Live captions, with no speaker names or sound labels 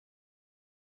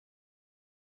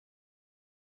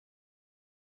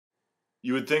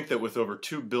You would think that with over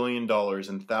 $2 billion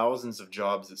and thousands of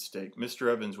jobs at stake,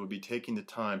 Mr. Evans would be taking the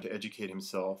time to educate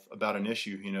himself about an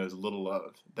issue he knows little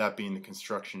of, that being the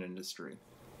construction industry.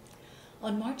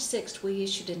 On March 6th, we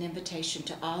issued an invitation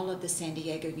to all of the San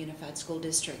Diego Unified School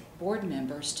District board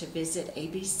members to visit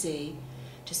ABC,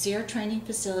 to see our training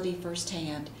facility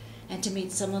firsthand, and to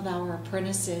meet some of our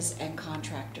apprentices and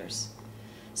contractors.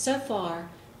 So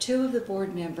far, 2 of the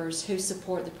board members who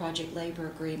support the Project Labor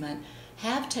Agreement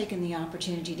have taken the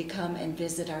opportunity to come and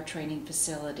visit our training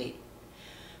facility.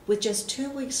 With just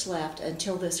 2 weeks left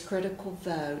until this critical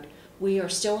vote, we are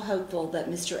still hopeful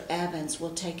that Mr. Evans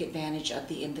will take advantage of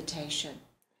the invitation.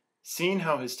 Seeing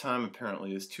how his time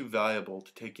apparently is too valuable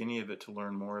to take any of it to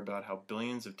learn more about how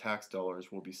billions of tax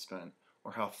dollars will be spent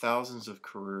or how thousands of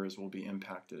careers will be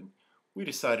impacted, we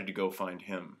decided to go find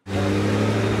him.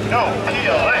 No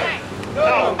PLA!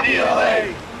 No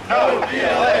PLA! No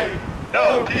PLA!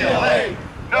 No PLA!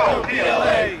 No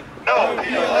PLA! No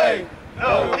PLA!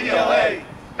 No PLA!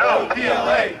 No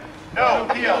PLA! No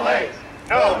PLA!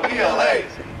 No PLA!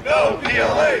 No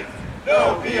PLA!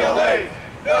 No PLA!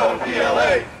 No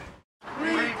PLA!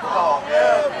 Recall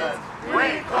Evans!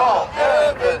 Recall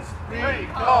Evans!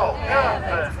 Recall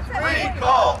Evans!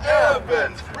 Recall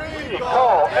Evans!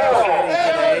 Recall Evans!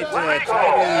 Today to try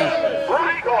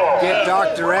to get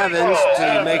Dr. Evans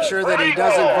to make sure that he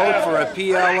doesn't vote for a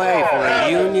PLA, for a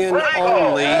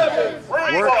union-only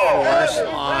workforce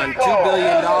on $2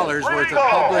 billion worth of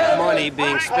public money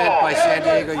being spent by San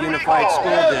Diego Unified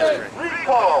School District. We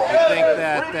think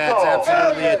that that's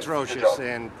absolutely atrocious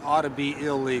and ought to be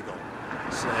illegal.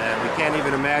 So we can't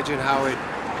even imagine how it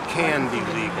can be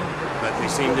legal, but they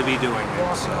seem to be doing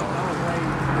it. So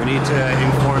we need to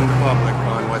inform the public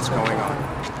on what's going on.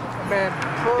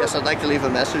 Yes, I'd like to leave a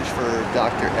message for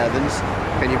Dr. Evans.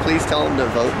 Can you please tell him to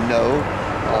vote no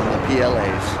on the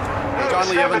PLAs? John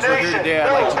Lee Evans, we're here today.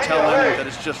 I'd like to tell him that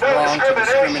it's just wrong to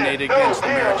discriminate against the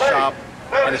merit shop,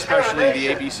 and especially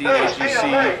the ABC and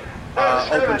AGC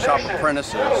open shop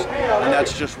apprentices, and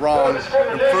that's just wrong.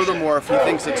 And furthermore, if he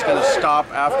thinks it's going to stop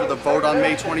after the vote on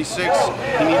May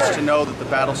 26th, he needs to know that the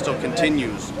battle still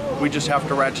continues. We just have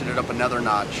to ratchet it up another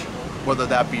notch. Whether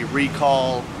that be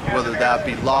recall, whether that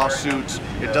be lawsuits,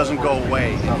 it doesn't go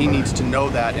away, and he needs to know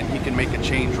that, and he can make a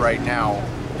change right now.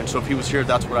 And so if he was here,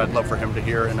 that's what I'd love for him to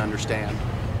hear and understand.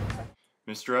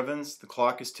 Mr. Evans, the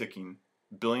clock is ticking.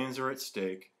 Billions are at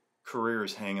stake.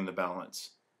 Careers hang in the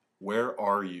balance. Where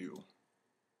are you?